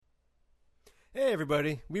Hey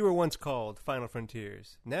everybody, we were once called Final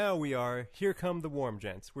Frontiers. Now we are Here Come the Warm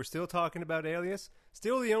Gents. We're still talking about Alias,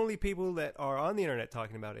 still the only people that are on the internet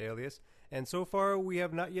talking about Alias, and so far we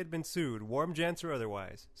have not yet been sued, Warm Gents or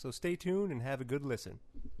otherwise. So stay tuned and have a good listen.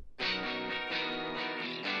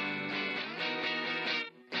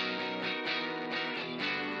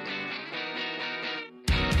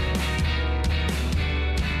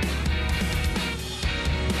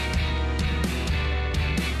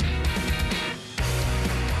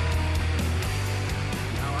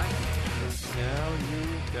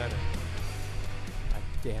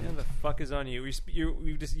 Damn What it. the fuck is on you?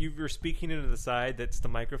 You were speaking into the side that's the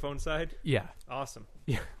microphone side? Yeah. Awesome.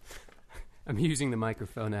 Yeah. I'm using the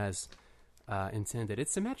microphone as intended.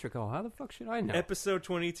 It's symmetrical. How the fuck should I know? Episode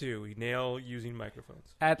 22, we nail using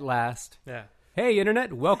microphones. At last. Yeah. Hey,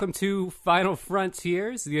 Internet. Welcome to Final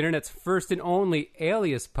Frontiers, the Internet's first and only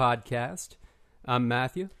Alias podcast. I'm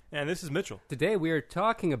Matthew. And this is Mitchell. Today we are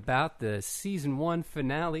talking about the Season 1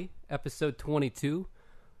 finale, Episode 22,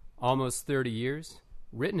 Almost 30 Years,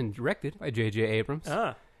 written and directed by J.J. Abrams.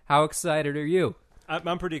 How excited are you?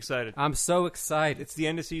 I'm pretty excited. I'm so excited. It's the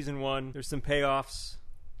end of Season 1. There's some payoffs,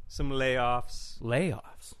 some layoffs.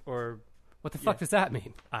 Layoffs? Or, What the fuck does that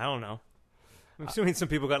mean? I don't know. I'm assuming some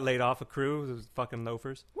people got laid off a crew, those fucking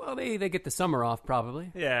loafers. Well, they get the summer off,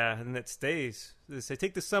 probably. Yeah, and it stays. They say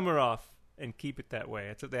take the summer off and keep it that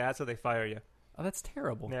way. That's how they fire you. Oh, that's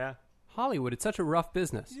terrible. Yeah. Hollywood, it's such a rough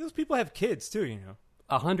business. Those people have kids, too, you know.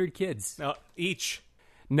 100 kids. Each.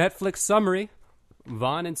 Netflix summary.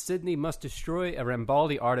 Vaughn and Sydney must destroy a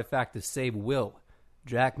Rambaldi artifact to save Will.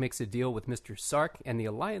 Jack makes a deal with Mr. Sark, and the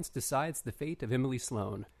Alliance decides the fate of Emily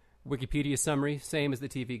Sloan. Wikipedia summary, same as the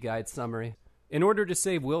TV Guide summary. In order to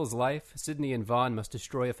save Will's life, Sydney and Vaughn must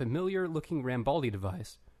destroy a familiar-looking Rambaldi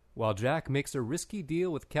device, while Jack makes a risky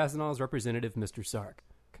deal with Kazanal's representative, Mr. Sark.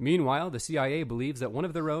 Meanwhile, the CIA believes that one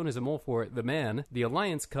of their own is a mole for the man. The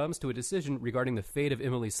Alliance comes to a decision regarding the fate of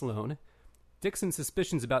Emily Sloan. Dixon's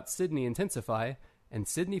suspicions about Sydney intensify, and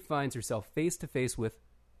Sydney finds herself face-to-face with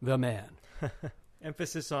the man.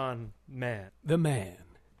 Emphasis on man. The man.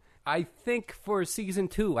 I think for Season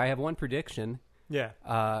 2, I have one prediction. Yeah.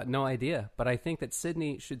 No idea. But I think that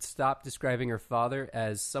Sydney should stop describing her father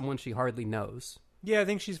as someone she hardly knows. Yeah, I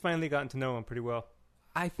think she's finally gotten to know him pretty well.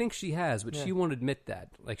 I think she has, but Yeah. she won't admit that.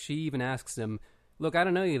 Like, she even asks him, look, I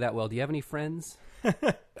don't know you that well. Do you have any friends?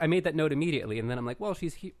 I made that note immediately, and then I'm like, well,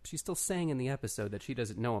 she's still saying in the episode that she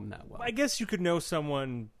doesn't know him that well. I guess you could know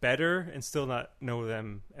someone better and still not know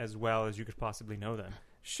them as well as you could possibly know them.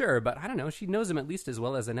 Sure, but I don't know. She knows him at least as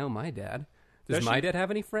well as I know my dad. Does Does my she? dad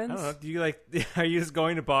have any I friends? don't know. Do you are you just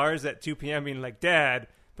going to bars at 2 p.m. being like, Dad,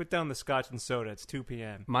 put down the scotch and soda. It's 2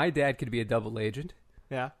 p.m. My dad could be a double agent.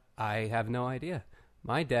 Yeah. I have no idea.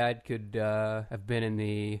 My dad could have been in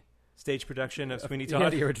the Stage production of Sweeney Yeah,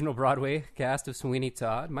 Todd. the original Broadway cast of Sweeney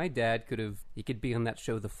Todd. My dad he could be on that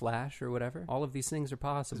show The Flash or whatever. All of these things are Is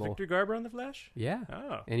possible. Victor Garber on The Flash? Yeah.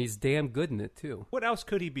 Oh. And he's damn good in it, too. What else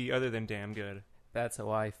could he be other than damn good? That's how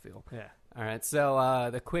I feel. Yeah. All right, so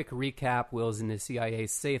the quick recap. Will's in the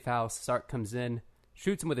CIA's safe house. Sark comes in,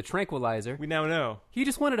 shoots him with a tranquilizer. We now know. He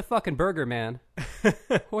just wanted a fucking burger, man.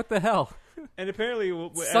 What the hell? And apparently,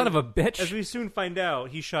 Son of a bitch. as we soon find out,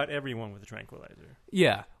 he shot everyone with a tranquilizer.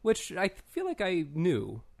 Yeah, which I feel like I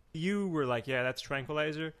knew. You were like, yeah, that's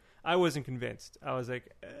tranquilizer. I wasn't convinced. I was like,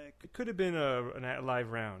 it could have been a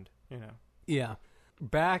live round, you know. Yeah.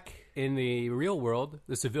 Back in the real world,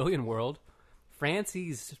 the civilian world,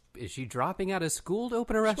 Francie's, is she dropping out of school to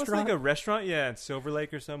open a What's restaurant? like a restaurant? Yeah, in Silver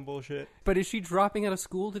Lake or some bullshit. But is she dropping out of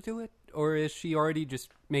school to do it? Or is she already just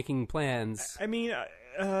making plans? I mean,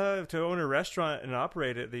 to own a restaurant and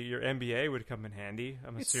operate it, your MBA would come in handy,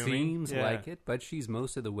 I'm It assuming. seems Yeah. like it, but she's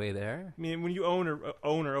most of the way there. I mean, when you own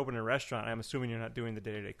or open a restaurant, I'm assuming you're not doing the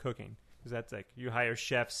day-to-day cooking. Because that's like, you hire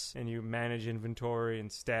chefs and you manage inventory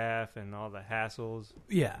and staff and all the hassles.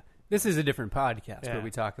 Yeah. This is a different podcast Yeah. where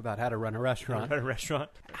we talk about how to run a restaurant. At a restaurant.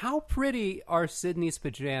 How pretty are Sydney's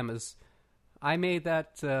pajamas? I made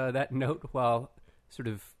that note while sort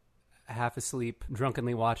of half asleep,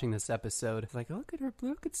 drunkenly watching this episode. It's like, look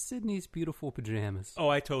at Sydney's beautiful pajamas. Oh,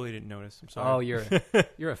 I totally didn't notice. I'm sorry. Oh,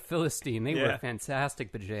 you're a Philistine. They Yeah. were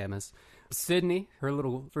fantastic pajamas. Sydney, her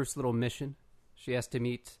first little mission. She has to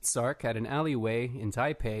meet Sark at an alleyway in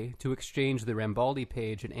Taipei to exchange the Rambaldi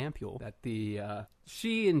page and ampule. That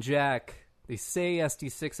she and Jack, they say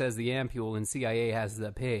SD6 has the ampule and CIA has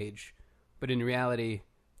the page, but in reality,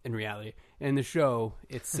 in the show,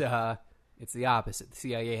 it's the opposite. The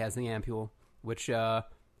CIA has the ampule, which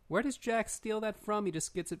where does Jack steal that from? He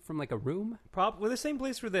just gets it from like a room. Well, the same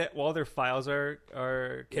place where all their files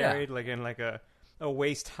are carried, like in like a a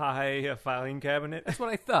waist-high filing cabinet. That's what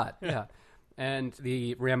I thought. Yeah. And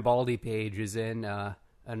the Rambaldi page is in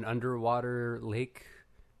an underwater lake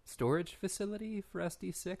storage facility for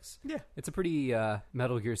SD6. Yeah. It's a pretty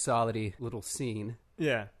Metal Gear Solid-y little scene.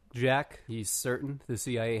 Yeah. Jack, he's certain the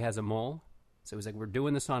CIA has a mole. So he's like, we're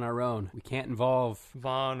doing this on our own. We can't involve...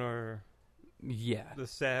 Vaughn or Yeah. the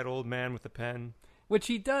sad old man with the pen. Which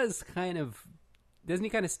he does kind of... Doesn't he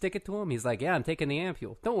kind of stick it to him? He's like, yeah, I'm taking the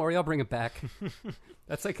ampule. Don't worry, I'll bring it back.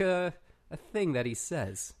 That's like a thing that he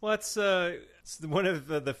says. Well, it's one of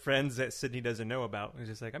the friends that Sidney doesn't know about. He's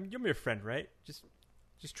just like, you're your friend, right?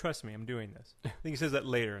 Just trust me, I'm doing this. I think he says that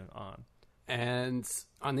later on. And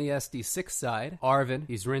on the SD6 side, Arvin,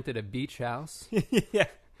 he's rented a beach house. Yeah.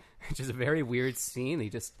 Which is a very weird scene.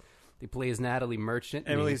 He plays Natalie Merchant.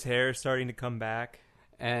 Emily's hair is starting to come back.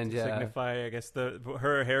 And to signify, I guess,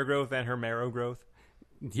 her hair growth and her marrow growth.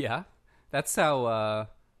 Yeah. That's how,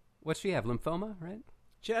 what's she have? Lymphoma, right?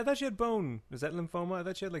 I thought she had bone. Was that lymphoma? I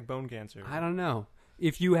thought she had, like, bone cancer. I don't know.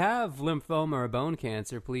 If you have lymphoma or bone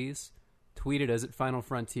cancer, please tweet it us at Final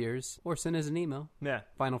Frontiers or send us an email. Yeah.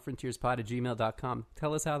 finalfrontierspod@gmail.com.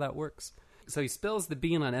 Tell us how that works. So he spills the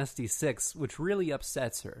bean on SD6, which really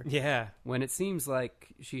upsets her. Yeah. When it seems like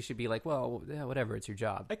she should be like, well, yeah, whatever, it's your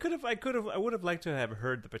job. I would have liked to have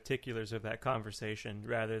heard the particulars of that conversation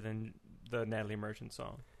rather than the Natalie Merchant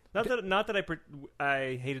song. Not that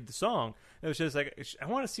I hated the song. It was just like, I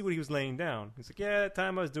want to see what he was laying down. He's like, yeah, that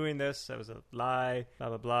time I was doing this, that was a lie, blah,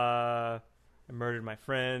 blah, blah. I murdered my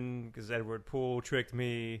friend because Edward Poole tricked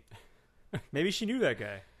me. Maybe she knew that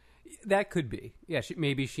guy. That could be. Yeah,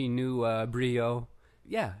 maybe she knew Brio.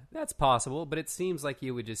 Yeah, that's possible, but it seems like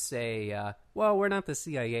you would just say, well, we're not the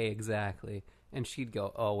CIA exactly. And she'd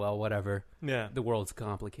go, oh, well, whatever. Yeah. The world's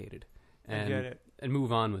complicated. I get it. And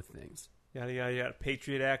move on with things. Yada, yada, yada.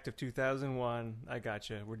 Patriot Act of 2001. I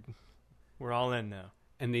gotcha. We're all in now.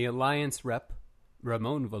 And the Alliance rep,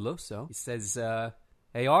 Ramon Veloso, he says,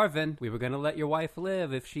 hey, Arvin, we were going to let your wife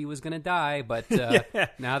live if she was going to die, but Yeah.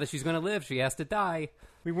 now that she's going to live, she has to die.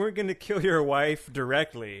 We weren't going to kill your wife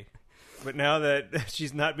directly, but now that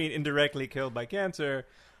she's not being indirectly killed by cancer,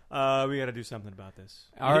 we got to do something about this.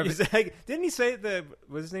 He's like, didn't he say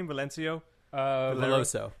was his name Valencio?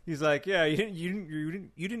 Veloso. He's like, yeah, you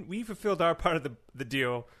didn't. We fulfilled our part of the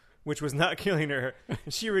deal, which was not killing her.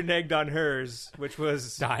 She reneged on hers, which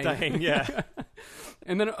was dying. Yeah.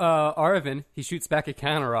 And then Arvin, he shoots back a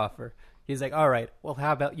counteroffer. He's like, all right, well,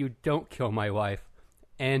 how about you don't kill my wife,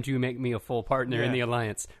 and you make me a full partner in the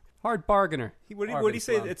Alliance? Hard bargainer. What did he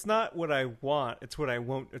say? It's not what I want. It's what I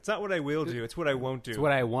won't. It's not what I will do. It's what I won't do. It's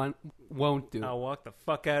what I won't do. I'll walk the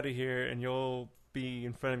fuck out of here, and you'll be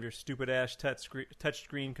in front of your stupid ass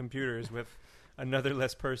touchscreen computers with another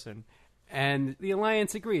less person. And the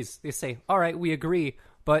Alliance agrees. They say, all right, we agree,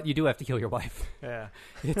 but you do have to kill your wife. Yeah.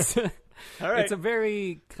 It's all right. It's a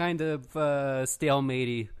very kind of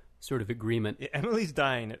stalemate-y sort of agreement. Yeah, Emily's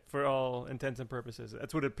dying for all intents and purposes.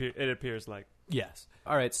 That's what it appears like. Yes.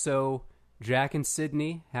 All right, so Jack and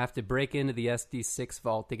Sidney have to break into the SD6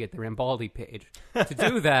 vault to get the Rambaldi page. To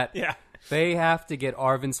do that, Yeah. they have to get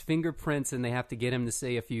Arvin's fingerprints, and they have to get him to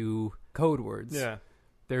say a few code words. Yeah.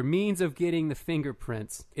 Their means of getting the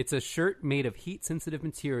fingerprints, it's a shirt made of heat-sensitive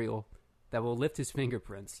material that will lift his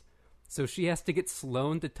fingerprints. So she has to get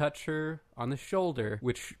Sloane to touch her on the shoulder,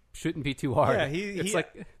 which shouldn't be too hard. Yeah,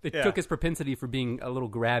 like they took his propensity for being a little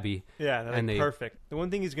grabby. Yeah, they're like, perfect. The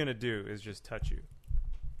one thing he's going to do is just touch you.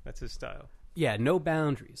 That's his style. Yeah, no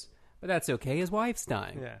boundaries. But that's okay. His wife's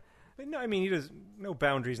dying. Yeah. But no, I mean, he does no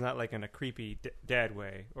boundaries, not like in a creepy dad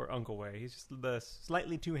way or uncle way. He's just the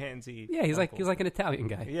slightly too handsy. Yeah, he's uncle. like an Italian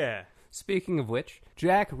guy. Yeah. Speaking of which,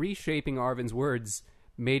 Jack reshaping Arvin's words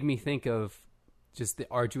made me think of just the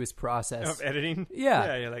arduous process of editing. Yeah.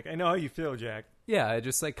 Yeah, you're like, I know how you feel, Jack. Yeah,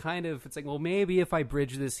 just like kind of, it's like, well, maybe if I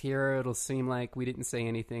bridge this here, it'll seem like we didn't say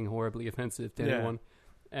anything horribly offensive to anyone.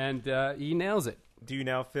 And he nails it. Do you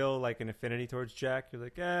now feel like an affinity towards Jack? You're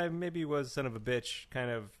like, maybe he was son of a bitch,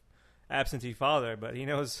 kind of absentee father, but he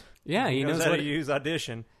knows. Yeah, he knows how to use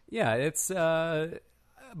Audition. Yeah, it's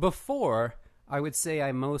before I would say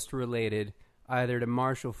I most related either to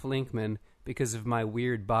Marshall Flinkman because of my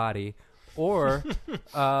weird body, or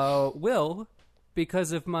Will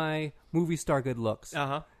because of my movie star good looks.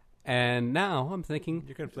 And now I'm thinking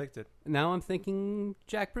you're conflicted. Now I'm thinking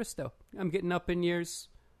Jack Bristow. I'm getting up in years.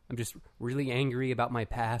 I'm just really angry about my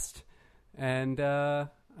past, and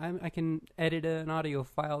I can edit an audio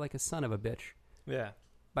file like a son of a bitch. Yeah.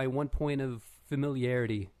 By one point of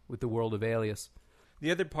familiarity with the world of Alias.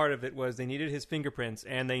 The other part of it was they needed his fingerprints,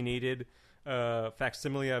 and they needed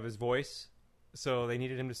facsimile of his voice. So they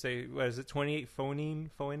needed him to say, what is it, 28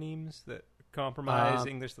 phonemes that compromise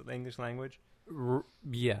English language.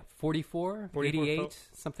 Yeah, 44, 88,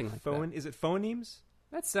 something like that. Is it phonemes?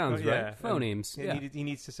 That sounds right. Phonemes. Yeah. He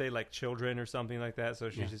needs to say like children or something like that. So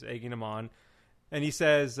she's just egging him on, and he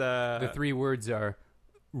says the 3 words are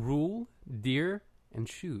rule, deer, and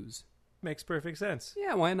shoes. Makes perfect sense.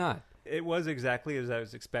 Yeah, why not? It was exactly as I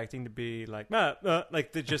was expecting to be, like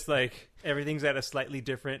just like everything's at a slightly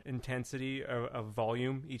different intensity of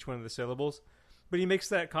volume, each one of the syllables. But he makes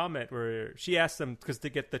that comment where she asks him because to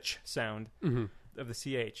get the ch sound of the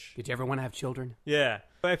ch. Did you ever want to have children? Yeah,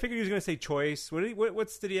 but I figured he was going to say choice.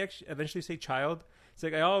 Did he actually eventually say child? It's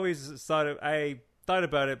like I thought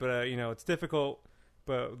about it, but it's difficult.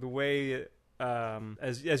 But the way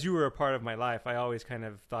as you were a part of my life, I always kind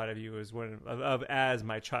of thought of you as as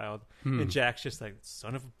my child. And Jack's just like,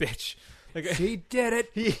 son of a bitch. Like, she did it.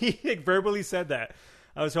 He like verbally said that.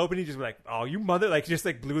 I was hoping he'd just be like, oh, you mother, like just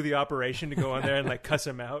like blew the operation to go on there and like cuss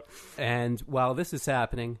him out. And while this is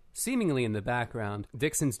happening, seemingly in the background,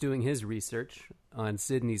 Dixon's doing his research on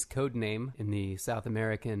Sydney's code name in the South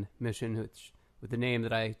American mission, which with the name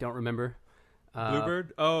that I don't remember.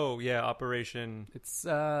 Bluebird? Oh, yeah, Operation It's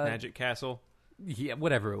Magic Castle. Yeah,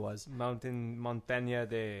 whatever it was. Montaña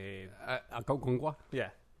de... Aconcagua. Yeah.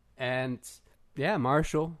 And, yeah,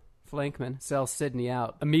 Marshall Flankman sells Sydney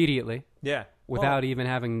out immediately. Yeah. Without even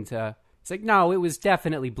having to... It's like, no, it was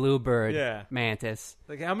definitely Bluebird, Mantis.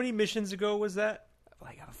 Like, how many missions ago was that?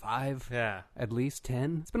 Like 5. Yeah. At least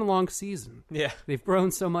 10. It's been a long season. Yeah. They've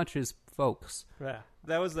grown so much as folks. Yeah.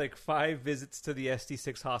 That was like 5 visits to the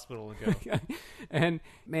SD6 hospital ago. And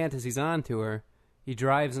Mantis, he's on to her. He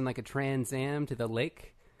drives in like a Trans Am to the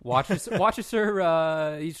lake. Watches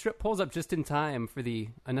her. He pulls up just in time for the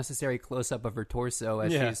unnecessary close-up of her torso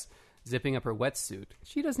as she's zipping up her wetsuit.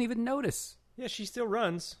 She doesn't even notice. Yeah, she still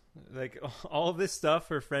runs. Like, all of this stuff,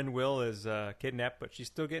 her friend Will is kidnapped, but she's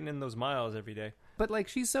still getting in those miles every day. But, like,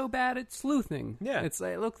 she's so bad at sleuthing. Yeah. It's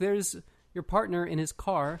like, look, there's your partner in his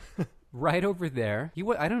car right over there.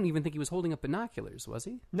 I don't even think he was holding up binoculars, was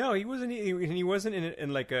he? No, he wasn't. He wasn't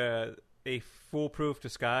in like a foolproof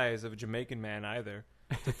disguise of a Jamaican man either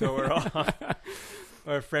to throw her off.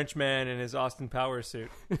 Or a French man in his Austin Powers suit.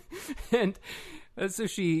 And so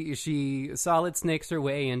she solid snakes her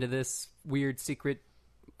way into this weird secret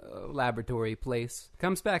laboratory place,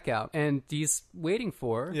 comes back out, and he's waiting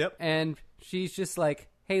for her. Yep. And she's just like,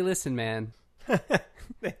 hey, listen, man,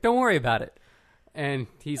 don't worry about it. And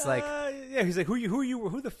he's like, he's like,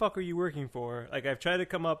 who the fuck are you working for? Like, I've tried to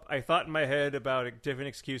come up, I thought in my head about different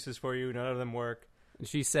excuses for you, none of them work. And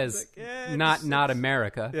she says, like, not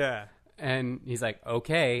America. Yeah. And he's like,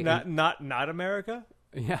 okay. Not America?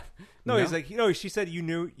 Yeah. No, he's like, she said you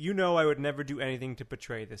know I would never do anything to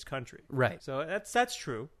betray this country. Right. So that's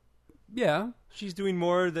true. Yeah. She's doing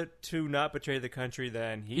more to not betray the country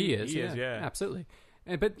than he is. Yeah. Absolutely.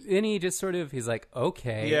 But then he just he's like,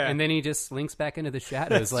 okay. Yeah. And then he just slinks back into the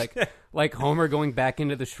shadows like Homer going back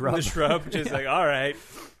into the shrub. The shrub, just like, all right.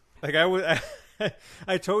 Like,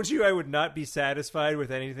 I told you I would not be satisfied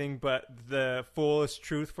with anything but the fullest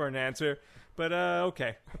truth for an answer. But,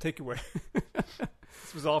 okay. I'll take your word.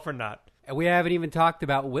 This was all for naught. And we haven't even talked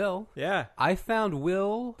about Will. Yeah. I found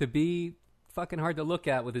Will to be fucking hard to look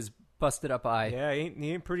at with his busted up eye. Yeah,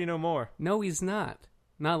 he ain't pretty no more. No, he's not.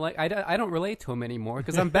 Not like I don't relate to him anymore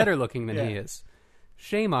because I'm better looking than he is.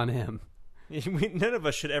 Shame on him. None of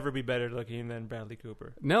us should ever be better looking than Bradley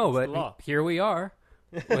Cooper. No, but here we are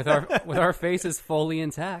with our faces fully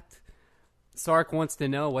intact. Sark wants to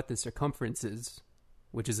know what the circumference is,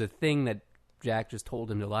 which is a thing that Jack just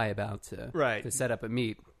told him to lie about to set up a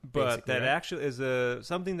meet. But that actually is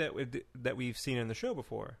something that we've seen in the show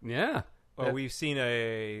before. Yeah. Or we've seen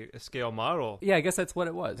a scale model. Yeah, I guess that's what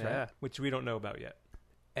it was, yeah, right? Which we don't know about yet.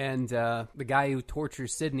 And the guy who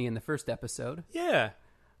tortures Sydney in the first episode. Yeah.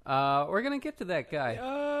 We're going to get to that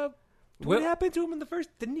guy. What happened to him in the first...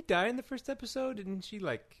 Didn't he die in the first episode?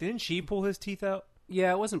 Didn't she pull his teeth out?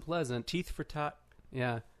 Yeah, it wasn't pleasant. Teeth for tot.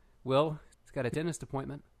 Yeah. Will, he's got a dentist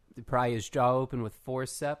appointment. They pry his jaw open with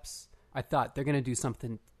forceps. I thought they're going to do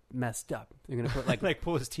something messed up. They're going to put like... like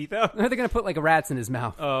pull his teeth out? They're going to put like rats in his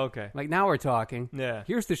mouth. Oh, okay. Like, now we're talking. Yeah.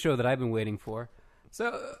 Here's the show that I've been waiting for.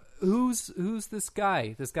 So, who's this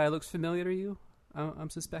guy? This guy looks familiar to you? I'm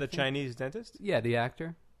suspecting. The Chinese dentist? Yeah, the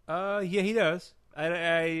actor. Yeah, he does.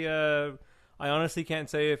 I honestly can't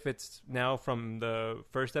say if it's now from the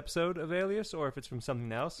first episode of Alias or if it's from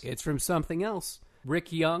something else. It's from something else.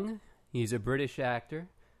 Rick Young, he's a British actor.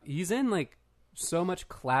 He's in like so much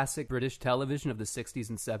classic British television of the 60s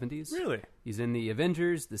and 70s. Really? He's in The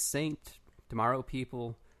Avengers, The Saint, Tomorrow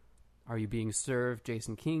People, Are You Being Served,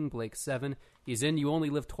 Jason King, Blake 7. He's in You Only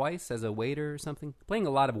Live Twice as a waiter or something. Playing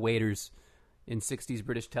a lot of waiters in 60s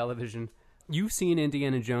British television. You've seen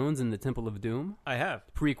Indiana Jones and the Temple of Doom, I have.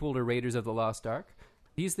 prequel to Raiders of the Lost Ark.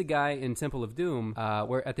 He's the guy in Temple of Doom,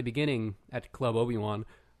 where at the beginning at Club Obi-Wan,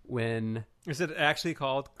 when Is it actually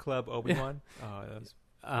called Club Obi-Wan? Oh, those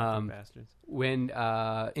fucking bastards. when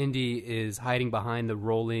Indy is hiding behind the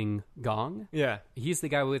rolling gong, Yeah. he's the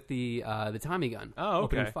guy with the Tommy gun, Oh,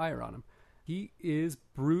 okay. opening fire on him. He is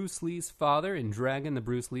Bruce Lee's father in Dragon, the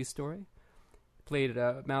Bruce Lee story. Played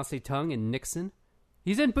Mao Zedong in Nixon.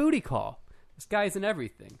 He's in Booty Call. This guy's in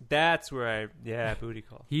everything. That's where Booty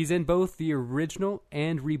Call. He's in both the original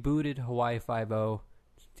and rebooted Hawaii Five-0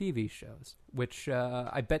 TV shows, which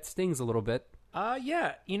I bet stings a little bit.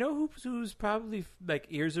 Yeah. You know who's probably, like,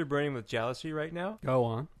 ears are burning with jealousy right now? Go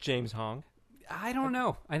on. James Hong. I don't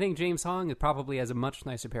know. I think James Hong probably has a much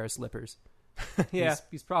nicer pair of slippers. Yeah.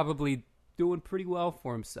 He's probably doing pretty well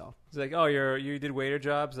for himself. He's like, oh, you did waiter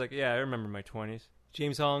jobs? Like, yeah, I remember my 20s.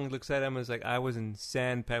 James Hong looks at him and is like, I was in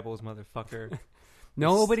Sand Pebbles, motherfucker.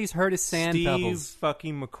 Nobody's heard of Sand Steve Pebbles.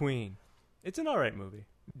 fucking McQueen. It's an alright movie.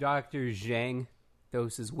 Dr. Zhang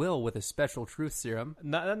doses Will with a special truth serum.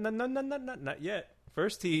 Not yet.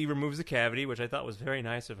 First, he removes a cavity, which I thought was very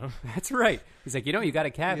nice of him. That's right. He's like, you got a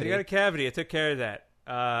cavity. You got a cavity. I took care of that.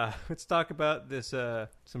 Let's talk about this,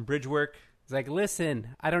 some bridge work. He's like, listen,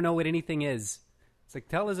 I don't know what anything is. It's like,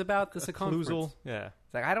 tell us about the circumference. Occlusal. Yeah.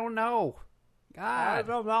 It's like, I don't know. God,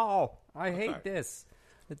 know. I hate this.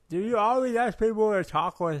 Do you always ask people to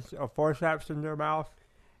talk with forceps in their mouth?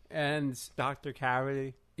 And Dr.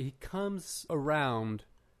 Cavity. he comes around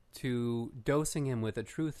to dosing him with a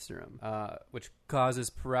truth serum, which causes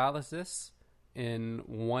paralysis in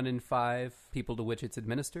 1 in 5 people to which it's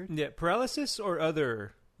administered. Yeah, paralysis or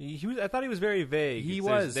other. I thought he was very vague. He It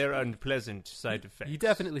was. says they're unpleasant side effects. He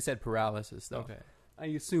definitely said paralysis, though. Okay. I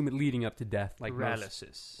assume it leading up to death, like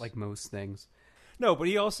Paralysis. most things. No, but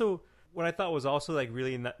he also, what I thought was also like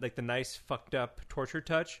really like the nice fucked up torture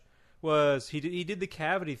touch was he did the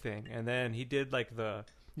cavity thing, and then he did like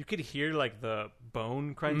you could hear like the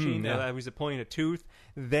bone crunching. yeah. He was pulling a tooth.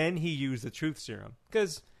 Then he used the truth serum,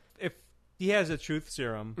 because if he has a truth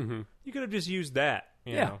serum, you could have just used that.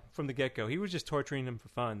 You know, from the get go. He was just torturing him for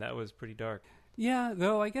fun. That was pretty dark. Yeah,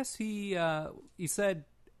 though I guess he said,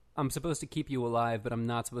 "I'm supposed to keep you alive, but I'm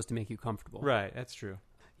not supposed to make you comfortable." Right, that's true.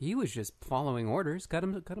 He was just following orders. Cut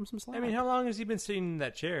him some slack. I mean, how long has he been sitting in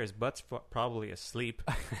that chair? His butt's probably asleep.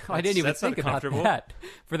 I didn't even that's think about uncomfortable. that.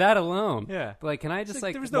 For that alone, Yeah. But, like, can I just Like,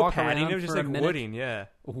 like there was no walk padding. around It was just for a like minute? wooding. Yeah,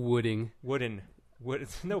 Wooding. wooden.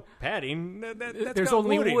 No padding. That's There's called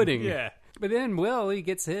only wooding. Yeah. But then Will, he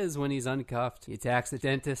gets his when he's uncuffed. He attacks the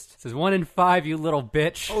dentist. Says 1 in 5, you little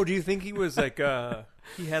bitch. Oh, do you think he was like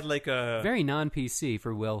he had like a Very non-PC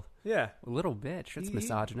for Will. yeah? A little bitch. That's He-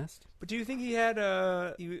 misogynist. But do you think he had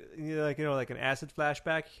like an acid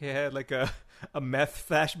flashback? He had like a meth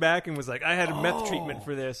flashback and was like, I had a meth treatment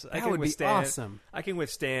for this. I that can would be withstand. awesome. I can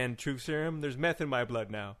withstand truth serum. There's meth in my blood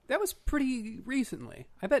now. That was pretty recently.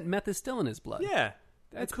 I bet meth is still in his blood. Yeah,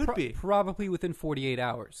 That's it could be. Probably within 48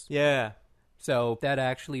 hours. Yeah. So that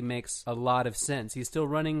actually makes a lot of sense. He's still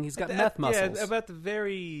running. He's got meth muscles. Yeah, about the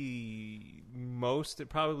very most,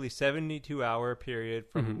 probably 72-hour period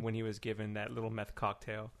from when he was given that little meth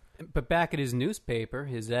cocktail. But back at his newspaper,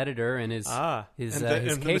 his editor and his and his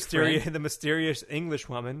the cake mysterious, friend, the mysterious English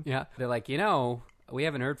woman. yeah, they're like, we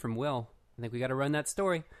haven't heard from Will. I think we got to run that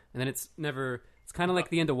story. And then it's never. It's kind of like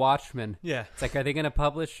the end of Watchmen. Yeah, It's like, are they going to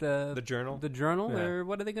publish the journal. the journal, Yeah. or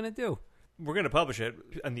what are they going to do? We're gonna publish it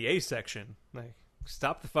on the A section. Like,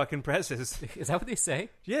 stop the fucking presses. Is that what they say?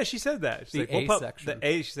 Yeah, she said that. She's The like, we'll A section. The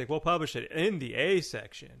A. She's like, we'll publish it in the A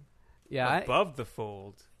section. Yeah, Above the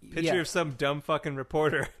fold. Picture Yeah. of some dumb fucking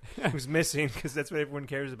reporter who's missing, because that's what everyone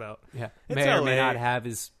cares about. yeah. It's May or may LA. not have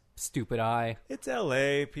his stupid eye. It's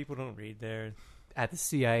L.A. People don't read there. At the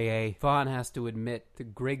CIA, Vaughn has to admit to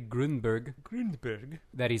Greg Grunberg Grunberg.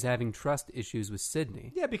 that he's having trust issues with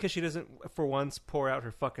Sydney. Yeah, because she doesn't, for once, pour out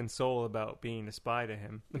her fucking soul about being a spy to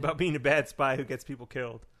him. About being a bad spy who gets people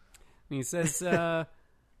killed. And he says,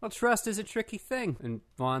 well, trust is a tricky thing. And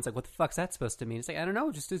Vaughn's like, what the fuck's that supposed to mean? It's like, I don't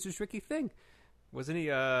know, just it's a tricky thing. Wasn't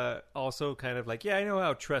he also kind of like, yeah, I know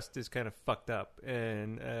how trust is kind of fucked up,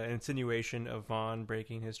 and insinuation of Vaughn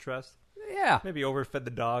breaking his trust? Yeah. Maybe overfed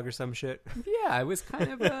the dog or some shit. Yeah, it was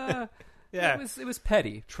kind of, Yeah. it was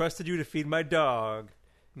petty. Trusted you to feed my dog.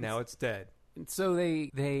 Now it's dead. And so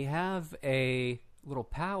they have a little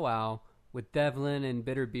powwow with Devlin and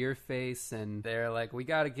Bitter Beer Face, and they're like, we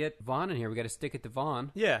got to get Vaughn in here. We got to stick it to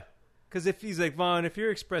Vaughn. Yeah. Because if he's like, Vaughn, if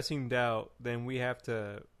you're expressing doubt, then we have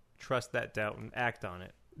to trust that doubt and act on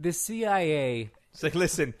it. The CIA, It's like,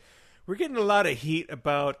 listen, we're getting a lot of heat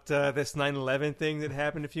about this 9/11 thing that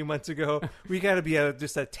happened a few months ago. We got to be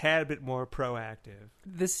just a tad bit more proactive.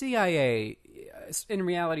 The CIA, in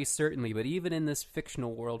reality, certainly, but even in this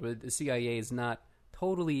fictional world where the CIA is not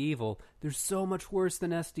totally evil, they're so much worse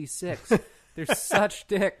than SD6. They're such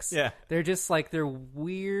dicks. Yeah. They're just like, they're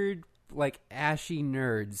weird, like ashy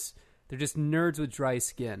nerds. They're just nerds with dry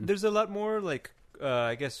skin. There's a lot more like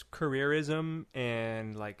I guess careerism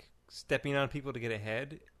and like stepping on people to get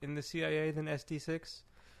ahead in the CIA than SD6.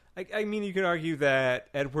 I mean, you could argue that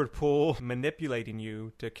Edward Poole manipulating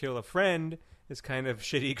you to kill a friend is kind of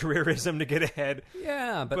shitty careerism to get ahead.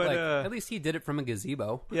 Yeah, but like, at least he did it from a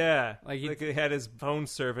gazebo. Yeah, Like he had his phone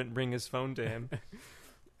servant bring his phone to him.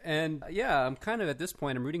 And yeah, I'm kind of at this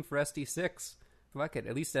point, I'm rooting for SD6. Fuck it,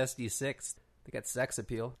 at least SD6. They got sex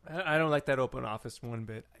appeal. I don't like that open office one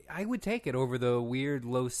bit. I would take it over the weird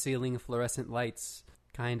low ceiling fluorescent lights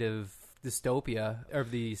kind of dystopia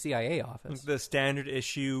of the CIA office. The standard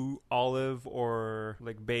issue olive or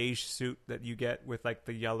like beige suit that you get with like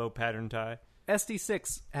the yellow pattern tie.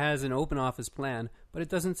 SD6 has an open office plan, but it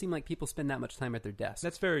doesn't seem like people spend that much time at their desks.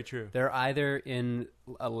 That's very true. They're either in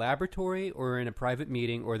a laboratory or in a private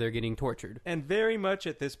meeting or they're getting tortured. And very much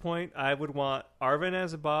at this point, I would want Arvin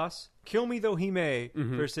as a boss. Kill me though he may,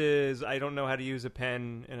 versus I don't know how to use a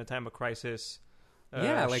pen in a time of crisis.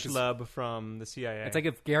 Yeah, like schlub from the CIA. It's like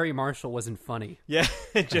if Gary Marshall wasn't funny. Yeah,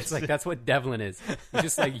 Just like that's what Devlin is. He's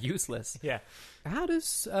just like useless. Yeah. How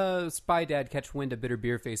does Spy Dad catch wind of Bitter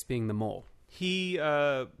Beerface being the mole? He,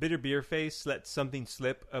 Bitter Beerface, let something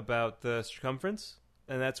slip about the circumference,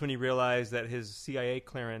 and that's when he realized that his CIA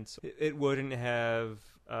clearance, it wouldn't have,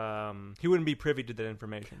 he wouldn't be privy to that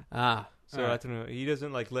information. Ah. So that's when he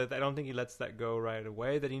doesn't like I don't think he lets that go right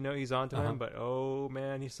away that he know he's onto him, but oh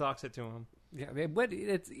man, he socks it to him. Yeah, but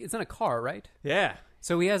it's in a car, right? Yeah.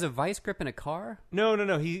 So he has a vice grip in a car?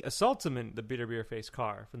 No. He assaults him in the Bitter Beerface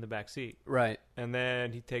car from the back seat. Right. And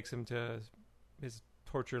then he takes him to his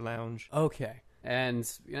torture lounge. Okay. And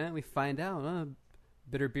we find out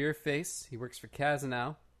Bitter Beerface, he works for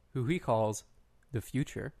Kazanow, who he calls the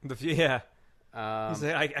future. Yeah. He's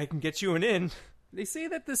like, I can get you an in. They say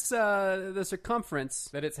that this the circumference,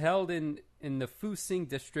 that it's held in the Fusing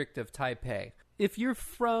district of Taipei. If you're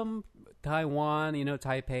from Taiwan,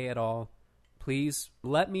 Taipei at all, please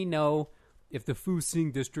let me know if the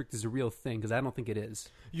Fusing district is a real thing, because I don't think it is.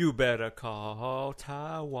 You better call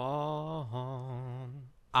Taiwan.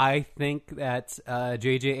 I think that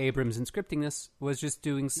J.J. Abrams, in scripting this, was just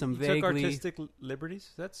doing some He vaguely... took artistic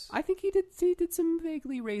liberties? I think he did some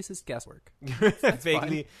vaguely racist guesswork.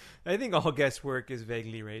 Vaguely. I think all guesswork is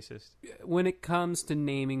vaguely racist. When it comes to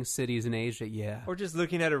naming cities in Asia, yeah. Or just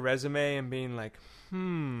looking at a resume and being like,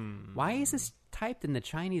 Why is this typed in the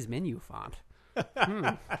Chinese menu font?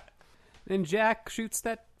 Then Jack shoots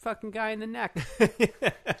that fucking guy in the neck.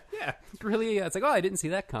 Yeah. It's like, I didn't see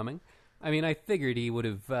that coming. I mean, I figured he would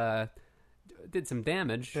have did some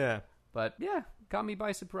damage. Yeah. But, yeah, caught me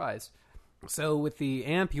by surprise. So with the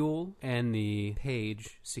ampule and the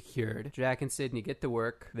page secured, Jack and Sydney get to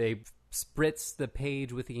work. They spritz the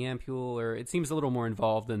page with the ampule, or it seems a little more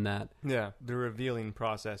involved than that. Yeah, the revealing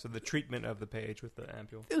process, or the treatment of the page with the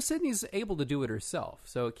ampule. Sydney's able to do it herself,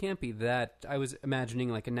 so it can't be that. I was imagining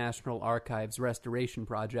like a National Archives restoration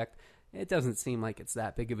project. It doesn't seem like it's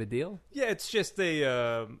that big of a deal. Yeah, it's just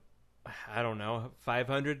a,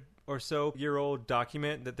 500 or so year old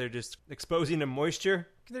document that they're just exposing to moisture.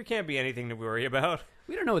 There can't be anything to worry about.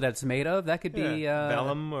 We don't know what that's made of. That could be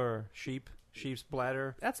vellum or sheep's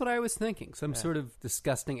bladder. That's what I was thinking. Some sort of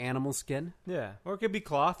disgusting animal skin. Yeah, or it could be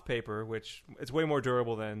cloth paper, which it's way more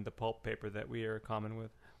durable than the pulp paper that we are common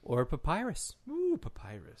with. Or papyrus. Ooh,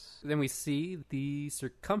 papyrus. Then we see the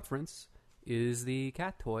circumference is the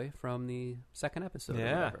cat toy from the second episode or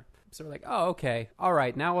whatever. So we're like, oh, okay. All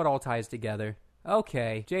right, now it all ties together.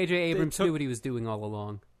 Okay, J.J. Abrams knew what he was doing all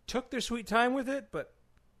along. Took their sweet time with it, but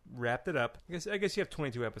wrapped it up. I guess you have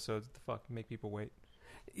 22 episodes. What the fuck? Make people wait.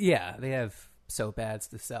 Yeah, they have soap ads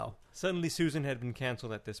to sell. Suddenly Susan had been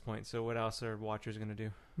canceled at this point, so what else are watchers going to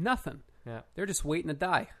do? Nothing. Yeah. They're just waiting to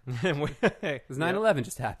die. Because 9/11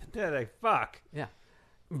 just happened. Yeah, they fuck. Yeah.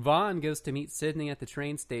 Vaughn goes to meet Sydney at the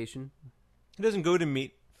train station. He doesn't go to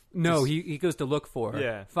meet... No, he goes to look for her.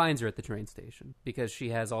 Yeah. Finds her at the train station because she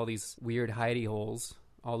has all these weird hidey holes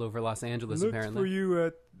all over Los Angeles, apparently. I looked for you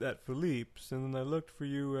at Philippe's, and then I looked for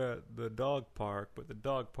you at the dog park, but the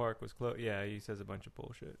dog park was closed. Yeah, he says a bunch of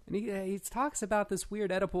bullshit. And he talks about this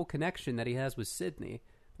weird Oedipal connection that he has with Sydney.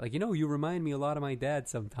 Like, you remind me a lot of my dad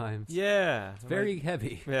sometimes. Yeah. It's very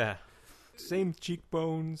heavy. Yeah. Same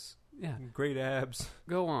cheekbones. Yeah. Great abs.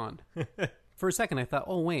 Go on. for a second I thought,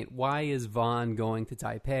 oh wait, why is Vaughn going to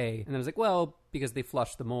Taipei? And I was like, well, because they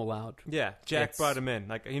flushed the mole out. Yeah, Jack brought him in.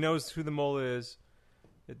 Like, he knows who the mole is.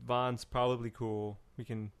 Vaughn's probably cool. We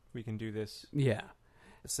can do this. Yeah.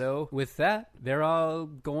 So with that, they're all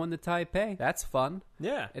going to Taipei. That's fun.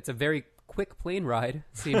 Yeah. It's a very quick plane ride,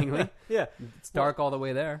 seemingly. Yeah. It's dark all the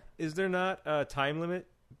way there. Is there not a time limit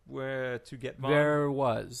where to get Vaughn? There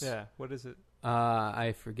was. Yeah. What is it?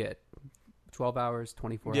 I forget. 12 hours,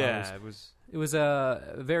 24 hours. Yeah, It was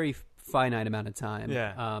a very finite amount of time.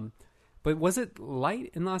 Yeah. But was it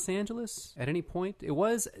light in Los Angeles at any point? It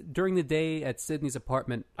was during the day at Sydney's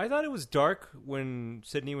apartment. I thought it was dark when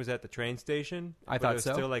Sydney was at the train station. I but thought it was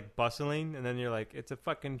so. still like bustling, and then you're like, it's a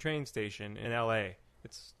fucking train station in LA.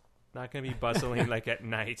 It's not going to be bustling like at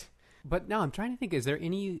night. But now I'm trying to think, is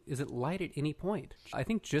it light at any point? I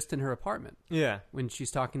think just in her apartment Yeah. when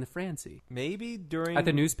she's talking to Francie. Maybe during... At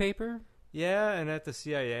the newspaper? Yeah, and at the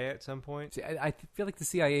CIA at some point. See, I feel like the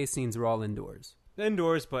CIA scenes are all indoors.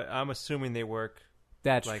 Indoors, but I'm assuming they work.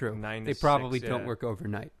 That's like true. 9 to They probably 6, don't yeah. work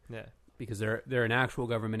overnight Yeah. because they're an actual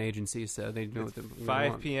government agency, so they know what It's they're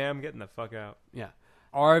 5 p.m. Getting the fuck out. Yeah.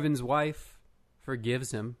 Arvin's wife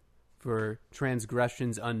forgives him for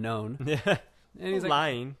transgressions unknown. Yeah. And he's like,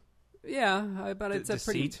 lying. yeah, but it's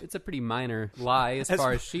Deceit. a pretty minor lie as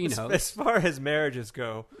far as she knows. As far as marriages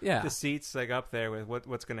go, Yeah. deceit's like up there with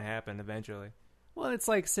what's going to happen eventually. Well, it's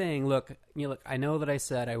like saying, look, I know that I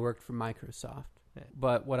said I worked for Microsoft, Yeah.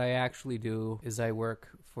 but what I actually do is I work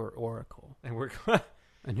for Oracle. And work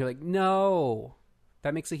And you're like, no,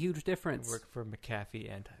 that makes a huge difference. for McAfee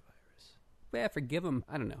antivirus. Yeah, forgive him.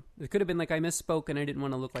 I don't know. It could have been like I misspoke and I didn't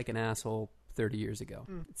want to look like an asshole 30 years ago.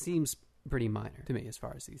 It seems pretty minor to me as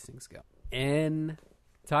far as these things go. In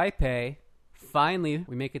Taipei, finally,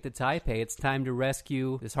 we make it to Taipei. It's time to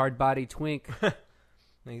rescue this hard-bodied twink,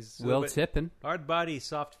 He's Will Tippin. hard body,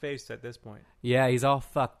 soft faced at this point. Yeah, he's all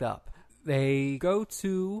fucked up. They go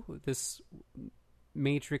to this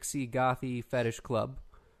matrixy, gothy fetish club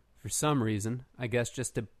for some reason. I guess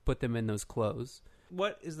just to put them in those clothes.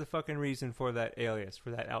 What is the fucking reason for that alias,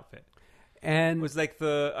 for that outfit? And It was like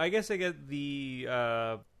I get the,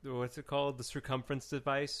 what's it called? The circumference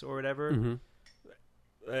device or whatever Mhm.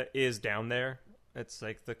 is down there. It's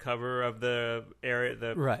like the cover of the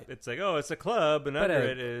area. Right. It's like, oh, it's a club, and but under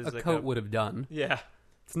it is a like coat would have done. Yeah.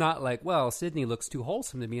 It's not like, well, Sydney looks too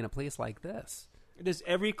wholesome to be in a place like this. Does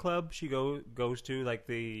every club she goes to, like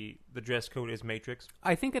the dress code is Matrix?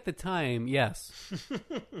 I think at the time, yes.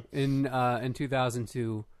 in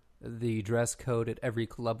 2002, the dress code at every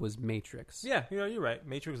club was Matrix. Yeah, you're right.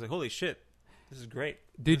 Matrix was like, holy shit, this is great.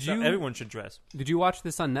 Did That's how you? everyone should dress. Did you watch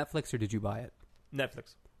this on Netflix or did you buy it?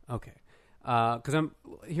 Netflix. Okay. Because I'm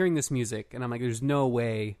hearing this music and I'm like, there's no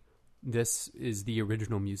way this is the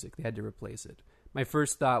original music. They had to replace it. My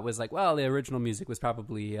first thought was like, well, the original music was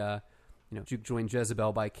probably, Juke Joint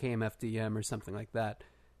Jezebel by KMFDM or something like that.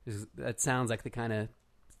 That sounds like the kind of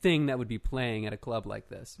thing that would be playing at a club like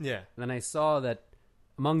this. Yeah. And then I saw that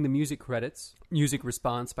among the music credits, Music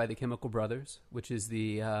Response by the Chemical Brothers, which is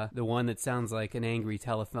the one that sounds like an angry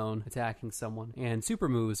telephone attacking someone, and Super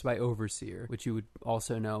Moves by Overseer, which you would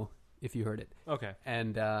also know if you heard it. Okay.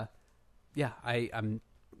 And I'm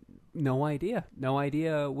no idea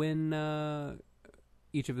when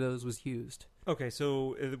each of those was used. Okay,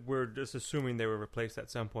 so we're just assuming they were replaced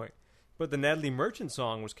at some point. But the Natalie Merchant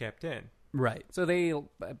song was kept in. Right. So they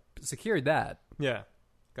secured that. Yeah.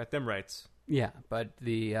 Got them rights. Yeah, but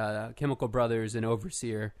the Chemical Brothers and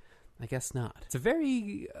Overseer, I guess not. It's a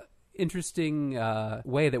very interesting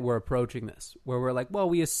way that we're approaching this, where we're like, well,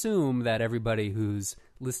 we assume that everybody who's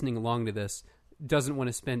listening along to this doesn't want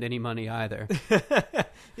to spend any money either.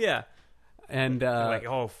 Yeah. And They're like,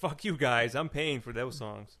 oh, fuck you guys. I'm paying for those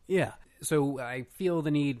songs. yeah. So I feel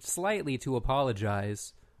the need slightly to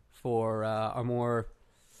apologize for a more,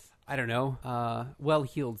 I don't know,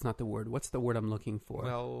 well-heeled's not the word. What's the word I'm looking for?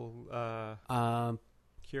 Well,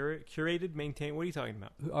 curated, maintained. What are you talking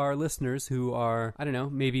about? Our listeners who are, I don't know,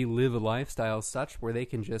 maybe live a lifestyle such where they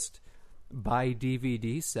can just buy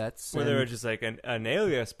DVD sets. Where they're just like an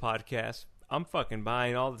Alias podcast. I'm fucking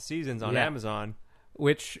buying all the seasons on Yeah. Amazon.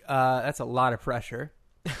 Which, that's a lot of pressure.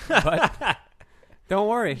 But don't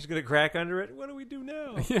worry. Just gonna crack under it. What do we do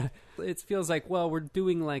now? Yeah. It feels like, well, we're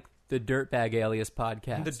doing like the Dirtbag Alias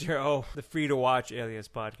podcast. The free to watch Alias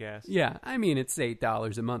podcast. Yeah. I mean, it's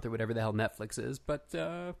 $8 a month or whatever the hell Netflix is, but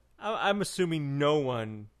I'm assuming no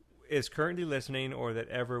one is currently listening or that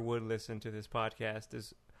ever would listen to this podcast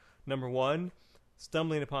is, number one,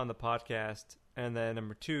 stumbling upon the podcast, and then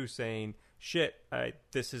number two, saying, shit,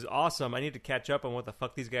 this is awesome. I need to catch up on what the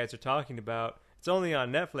fuck these guys are talking about. It's only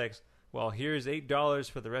on Netflix. well, here's $8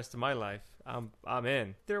 for the rest of my life. I'm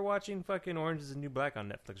in. They're watching fucking Orange is the New Black on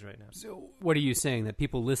Netflix right now. So, what are you saying? That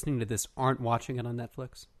people listening to this aren't watching it on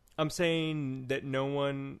Netflix? I'm saying that no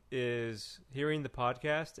one is hearing the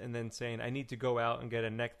podcast and then saying, I need to go out and get a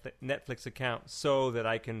Netflix account so that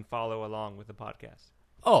I can follow along with the podcast.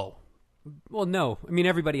 Oh. Well, no. I mean,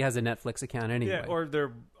 everybody has a Netflix account anyway. Yeah, or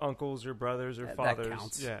their uncles or brothers or fathers. That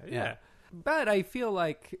counts. Yeah. But I feel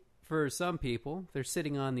like for some people, they're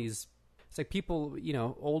sitting on these... It's like people,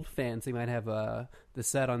 old fans, they might have the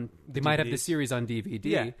set on... They might have the series on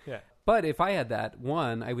DVD. Yeah. But if I had that,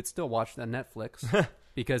 one, I would still watch it on Netflix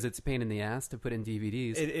because it's a pain in the ass to put in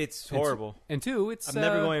DVDs. It's horrible. And two, it's... I'm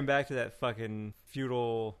never going back to that fucking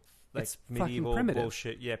feudal... Like it's medieval primitive.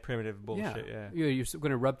 bullshit. Yeah, primitive bullshit, yeah. You're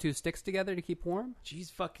going to rub two sticks together to keep warm? Jeez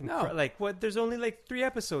fucking No. like, what? There's only like 3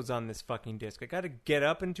 episodes on this fucking disc. I gotta get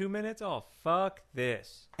up in 2 minutes? Oh, fuck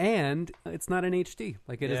this. And it's not in HD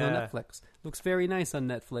like it is on Yeah. Netflix. Looks very nice on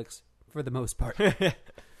Netflix for the most part.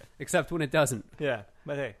 Except when it doesn't. Yeah,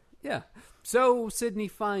 but hey. Yeah. So Sydney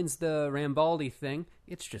finds the Rambaldi thing.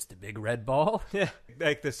 It's just a big red ball. Yeah,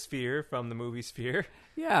 like the sphere from the movie Sphere.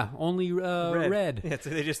 Yeah, only red. Yeah, so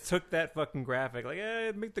they just took that fucking graphic. Like,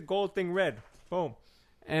 make the gold thing red. Boom.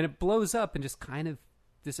 And it blows up and just kind of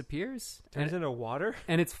disappears. Turns into water?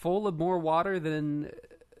 And it's full of more water than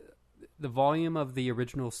the volume of the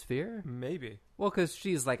original sphere? Maybe. Well, because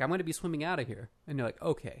she's like, I'm going to be swimming out of here. And you're like,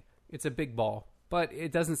 okay, it's a big ball. But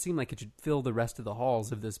it doesn't seem like it should fill the rest of the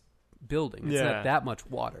halls of this building. It's not that much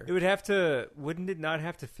water. It would have to... Wouldn't it not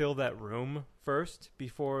have to fill that room first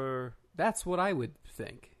before... That's what I would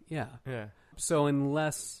think. Yeah. Yeah. So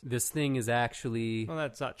unless this thing is actually Well,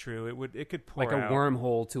 that's not true. It could pour like a out.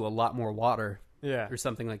 wormhole to a lot more water Yeah. or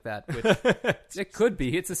something like that, which it could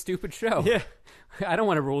be. It's a stupid show. Yeah. I don't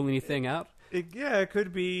want to rule anything out. It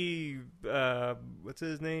could be, what's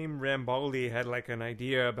his name? Rambaldi had like an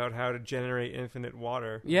idea about how to generate infinite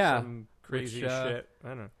water. Yeah. Some crazy Which, shit. I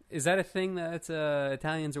don't know. Is that a thing that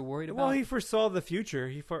Italians are worried about? Well, he foresaw the future.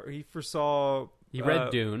 He foresaw... He read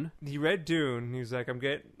Dune. He read Dune. He was like,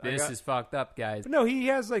 This is fucked up, guys. But no, he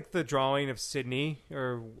has like the drawing of Sydney,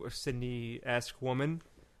 or a Sydney-esque woman.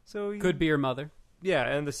 So Could be her mother. Yeah,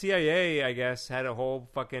 and the CIA, I guess, had a whole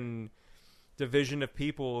fucking division of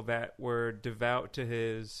people that were devout to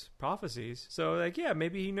his prophecies. So, like, yeah,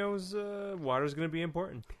 maybe he knows water's going to be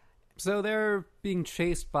important. So they're being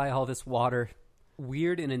chased by all this water.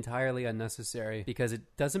 Weird and entirely unnecessary because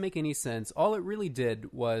it doesn't make any sense. All it really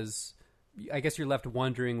did was... I guess you're left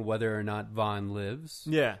wondering whether or not Vaughn lives.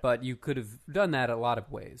 Yeah. But you could have done that a lot of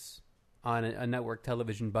ways on a network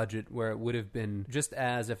television budget where it would have been just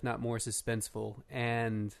as, if not more, suspenseful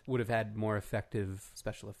and would have had more effective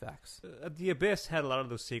special effects. The Abyss had a lot of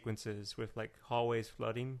those sequences with, like, hallways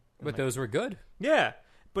flooding. But those were good. Yeah.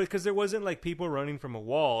 But because there wasn't, like, people running from a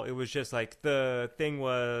wall. It was just, like, the thing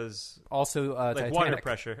was... Also, like, Titanic. water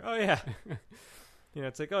pressure. Oh, yeah.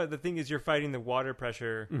 It's like, the thing is you're fighting the water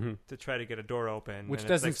pressure to try to get a door open. Which and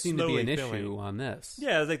doesn't it's, like, seem to be an slowly issue filling. on this.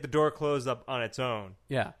 Yeah, it's like the door closed up on its own.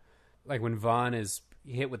 Yeah. Like when Vaughn is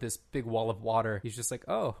hit with this big wall of water, he's just like,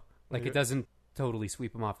 oh. Like it doesn't totally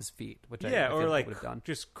sweep him off his feet, which I feel or like would have done.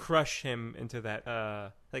 just crush him into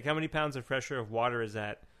that. Like how many pounds of pressure of water is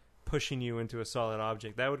that pushing you into a solid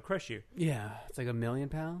object? That would crush you. Yeah. It's like 1,000,000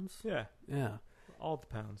 pounds. Yeah. Yeah. All the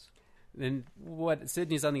pounds. Then what?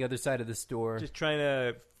 Sydney's on the other side of the store. Just trying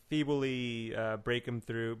to feebly break him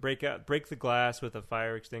through, break the glass with a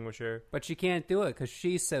fire extinguisher. But she can't do it because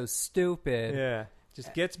she's so stupid. Yeah.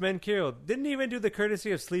 Just gets men killed. Didn't even do the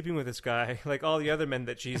courtesy of sleeping with this guy, like all the other men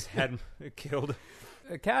that she's had killed.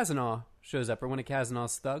 Kazanaw shows up, or one of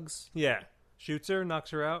Kazanaw's thugs. Yeah. Shoots her,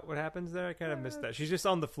 knocks her out. What happens there? I kind of missed that. She's just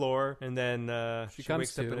on the floor, and then she comes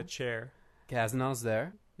wakes up to. in a chair. Kazanaw's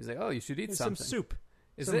there. He's like, oh, you should eat There's something. some soup.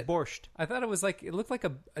 Is some it borscht? I thought it looked like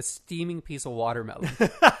a steaming piece of watermelon.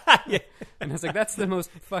 Yeah. And I was like, that's the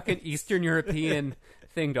most fucking Eastern European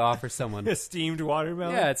thing to offer someone. A steamed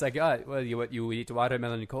watermelon? Yeah, it's like, well, you eat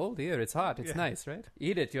watermelon cold? Here, it's hot. It's nice, right?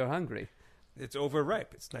 Eat it. You're hungry. It's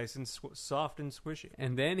overripe. It's nice and soft and squishy.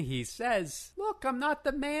 And then he says, look, I'm not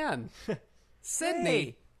the man. Sydney.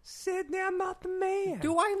 Hey, Sydney, I'm not the man.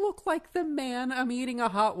 Do I look like the man? I'm eating a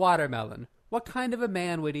hot watermelon. What kind of a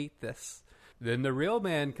man would eat this? Then the real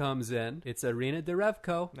man comes in. It's Irina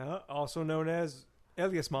Derevko. Also known as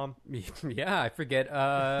Elias Mom. Yeah, I forget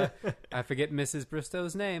Mrs.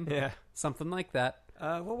 Bristow's name. Yeah. Something like that.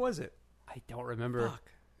 What was it? I don't remember.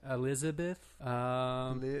 Fuck. Elizabeth?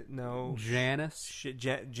 No. Janice?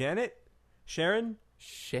 Janet? Sharon?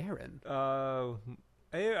 Sharon?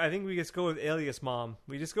 I think we just go with Alias Mom.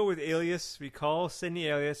 We just go with Alias. We call Sydney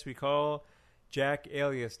Alias. We call Jack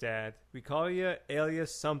Alias Dad. We call you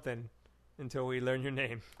Alias something until we learn your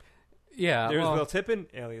name. Yeah. There's Will Tippin,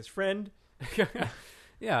 Alias Friend.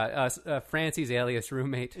 Yeah. Francie's alias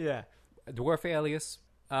roommate. Yeah. Dwarf alias.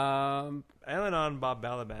 Alan on Bob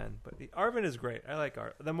Balaban. But Arvin is great. I like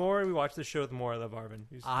Arvin. The more we watch the show, the more I love Arvin.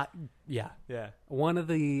 Yeah. Yeah. One of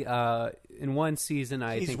the, in one season,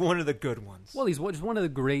 I He's think. one of the good ones. Well, he's one of the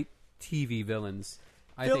great TV villains,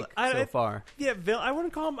 I think, so far. Yeah, I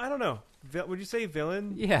wouldn't call him, I don't know. Would you say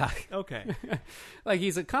villain? Yeah. Okay. Like,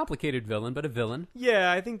 he's a complicated villain, but a villain.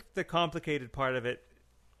 Yeah, I think the complicated part of it,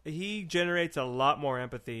 he generates a lot more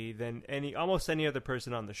empathy than almost any other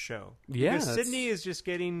person on the show. Yeah. Because Sydney is just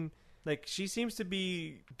getting... Like, she seems to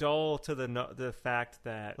be dull to the fact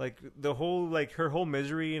that, like, the whole, like, her whole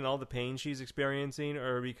misery and all the pain she's experiencing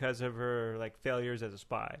are because of her, like, failures as a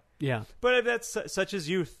spy. Yeah. But that's such as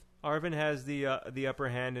youth. Arvin has the upper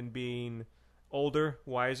hand in being older,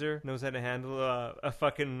 wiser, knows how to handle a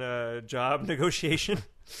fucking job negotiation.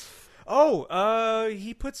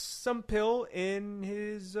 He puts some pill in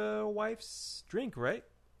his wife's drink, right?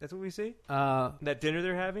 That's what we see? That dinner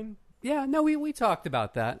they're having? Yeah, no, we talked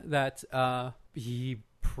about that. That he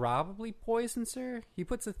probably poisons her. He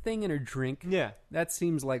puts a thing in her drink. Yeah. That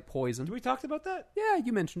seems like poison. Did we talk about that? Yeah,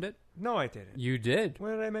 you mentioned it. No, I didn't. You did.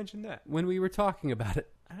 When did I mention that? When we were talking about it.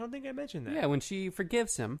 I don't think I mentioned that. Yeah, when she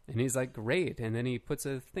forgives him, and he's like, great, and then he puts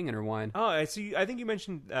a thing in her wine. Oh, I see. I think you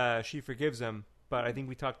mentioned she forgives him, but I think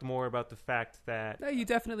we talked more about the fact that... No, you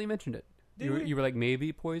definitely mentioned it. You were like, maybe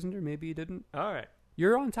he poisoned her, maybe he didn't. All right.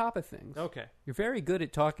 You're on top of things. Okay. You're very good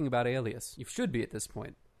at talking about Alias. You should be at this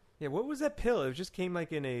point. Yeah, what was that pill? It just came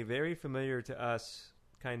like in a very familiar to us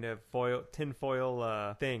kind of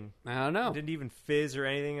tinfoil thing. I don't know. It didn't even fizz or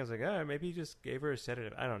anything. I was like, maybe he just gave her a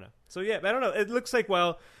sedative. I don't know. So yeah, I don't know. It looked like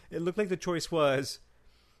the choice was,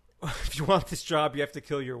 if you want this job, you have to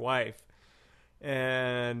kill your wife.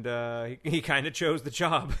 And he kind of chose the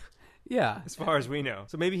job. Yeah. As far as we know.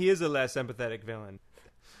 So maybe he is a less empathetic villain.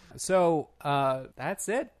 So that's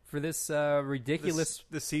it for this ridiculous...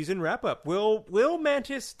 The season wrap-up. Will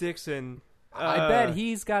Mantis Dixon... I bet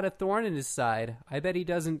he's got a thorn in his side. I bet he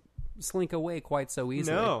doesn't slink away quite so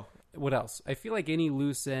easily. No. What else? I feel like any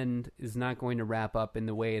loose end is not going to wrap up in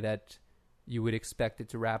the way that you would expect it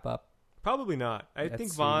to wrap up. Probably not. I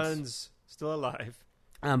think Vaughn's still alive.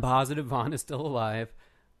 I'm positive Vaughn is still alive.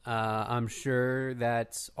 I'm sure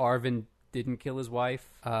that Arvin didn't kill his wife.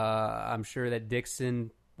 I'm sure that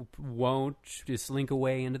Dixon won't just slink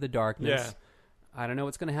away into the darkness. Yeah. I don't know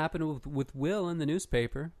what's going to happen with Will in the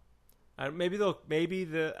newspaper. I think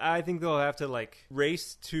they'll have to like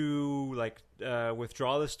race to like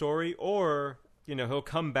withdraw the story, or he'll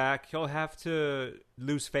come back. He'll have to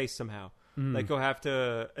lose face somehow. Like he'll have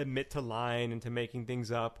to admit to lying and to making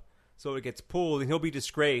things up, so it gets pulled, and he'll be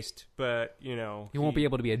disgraced. But he won't be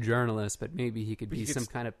able to be a journalist, but maybe he could be some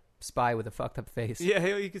kind of spy with a fucked up face. Yeah,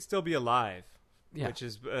 he could still be alive. Yeah. Which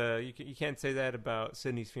is you can't say that about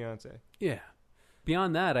Sydney's fiance. Yeah.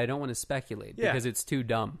 Beyond that, I don't want to speculate because it's too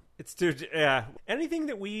dumb. It's too anything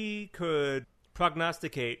that we could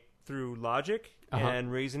prognosticate through logic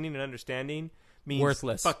and reasoning and understanding means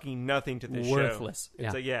worthless. Fucking nothing to this show. Worthless.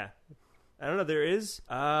 It's I don't know. There is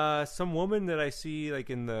some woman that I see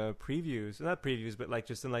like in the previews, not previews, but like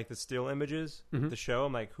just in like the still images of the show.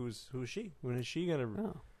 I'm like, who's she? When is she gonna?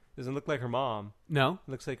 Oh. Doesn't look like her mom. No,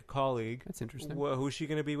 looks like a colleague. That's interesting. Who's she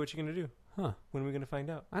gonna be? What's she gonna do? Huh? When are we gonna find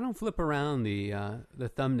out? I don't flip around the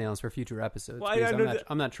thumbnamels for future episodes. Well, because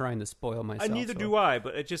I'm not trying to spoil myself. Neither do I,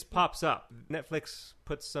 but it just pops up. Netflix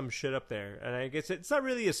puts some shit up there, and I guess it's not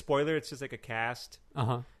really a spoiler. It's just like a cast.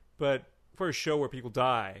 But for a show where people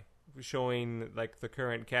die, showing like the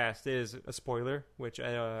current cast is a spoiler, which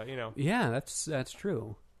Yeah, that's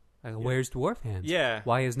true. Where's Dwarf Hands? Yeah.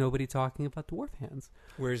 Why is nobody talking about Dwarf Hands?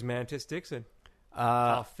 Where's Mantis Dixon?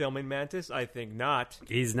 Filming Mantis? I think not.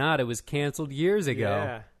 He's not. It was canceled years ago.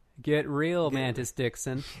 Yeah. Get real, Mantis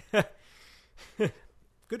Dixon.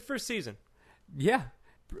 Good first season. Yeah.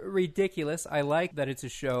 Ridiculous. I like that it's a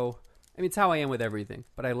show. I mean, it's how I am with everything.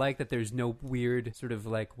 But I like that there's no weird sort of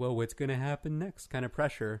like, well, what's going to happen next kind of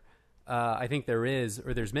pressure. I think there is,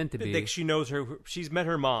 or there's meant to be. Like she knows her. She's met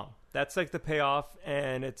her mom. That's like the payoff,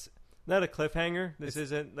 and it's not a cliffhanger. This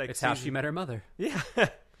isn't like it's how she met her mother. Yeah.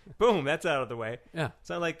 Boom, that's out of the way. Yeah. It's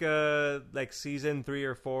not like season 3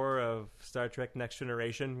 or 4 of Star Trek Next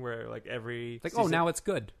Generation where like every season, now it's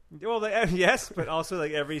good. Well, yes, but also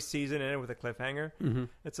like every season ended with a cliffhanger. Mm-hmm.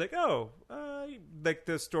 It's like, like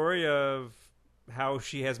the story of how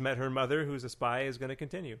she has met her mother, who's a spy, is going to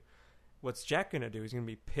continue. What's Jack going to do? He's going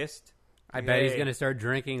to be pissed. I bet he's going to start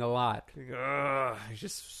drinking a lot. He's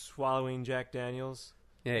just swallowing Jack Daniels.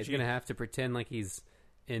 Yeah, he's going to have to pretend like he's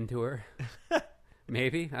into her.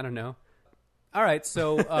 Maybe. I don't know. All right,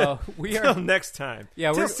 so we are... Till next time.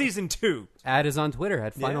 Yeah, Till we're... season 2. Add us on Twitter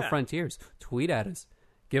at Final Frontiers. Tweet at us.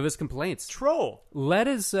 Give us complaints. Troll. Let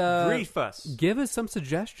us... Grief us. Give us some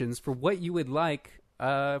suggestions for what you would like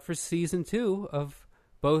for season 2 of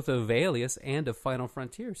both of Alias and of Final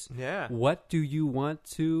Frontiers. Yeah. What do you want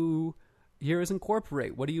to hear us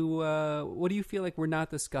incorporate? What do you feel like we're not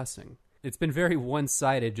discussing? It's been very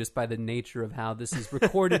one-sided just by the nature of how this is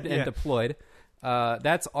recorded and deployed.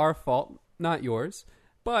 That's our fault, not yours.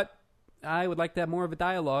 But I would like to have more of a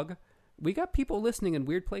dialogue. We got people listening in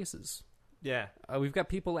weird places. Yeah. We've got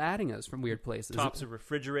people adding us from weird places. Tops of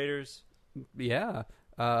refrigerators. Yeah.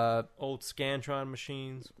 Old Scantron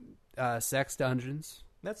machines. Sex dungeons.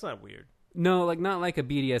 That's not weird. No, like not like a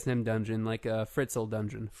BDSM dungeon, like a Fritzl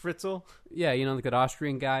dungeon. Fritzl? Yeah, you know, like that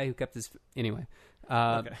Austrian guy who kept his... Anyway,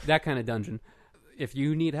 that kind of dungeon. If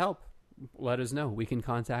you need help, let us know. We can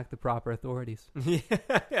contact the proper authorities.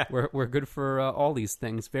 Yeah. We're good for all these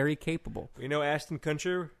things. Very capable. We know Ashton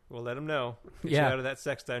Kutcher. We'll let him know. Get you out of that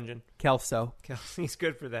sex dungeon. Kelso. He's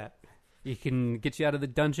good for that. He can get you out of the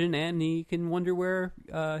dungeon, and he can wonder where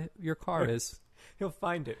your car is. He'll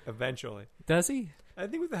find it eventually. Does he? I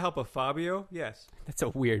think with the help of Fabio, yes. That's a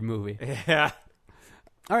weird movie. Yeah.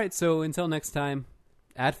 All right, so until next time,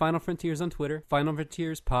 add Final Frontiers on Twitter,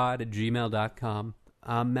 finalfrontierspod@gmail.com.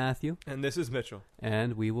 I'm Matthew. And this is Mitchell.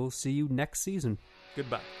 And we will see you next season.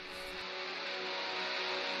 Goodbye.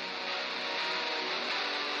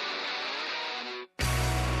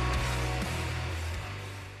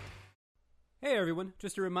 Hey everyone,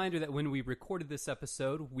 just a reminder that when we recorded this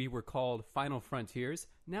episode, we were called Final Frontiers.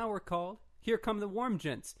 Now we're called Here Come the Warm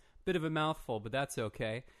Gents. Bit of a mouthful, but that's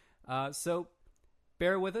okay. So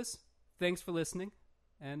bear with us. Thanks for listening,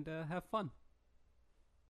 and have fun.